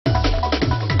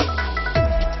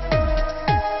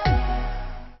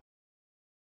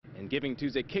Giving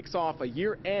Tuesday kicks off a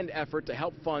year-end effort to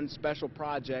help fund special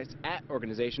projects at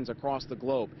organizations across the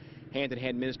globe. Hand in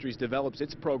Hand Ministries develops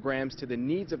its programs to the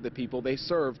needs of the people they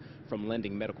serve, from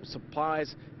lending medical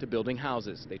supplies to building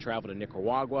houses. They travel to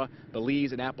Nicaragua,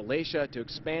 Belize, and Appalachia to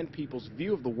expand people's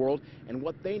view of the world and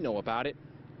what they know about it.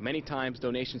 Many times,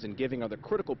 donations and giving are the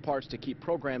critical parts to keep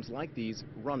programs like these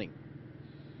running.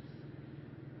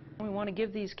 We want to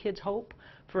give these kids hope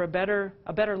for a better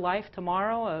life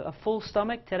tomorrow, a full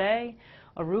stomach today,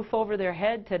 a roof over their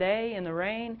head today in the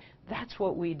rain. That's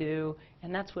what we do,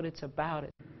 and that's what it's about.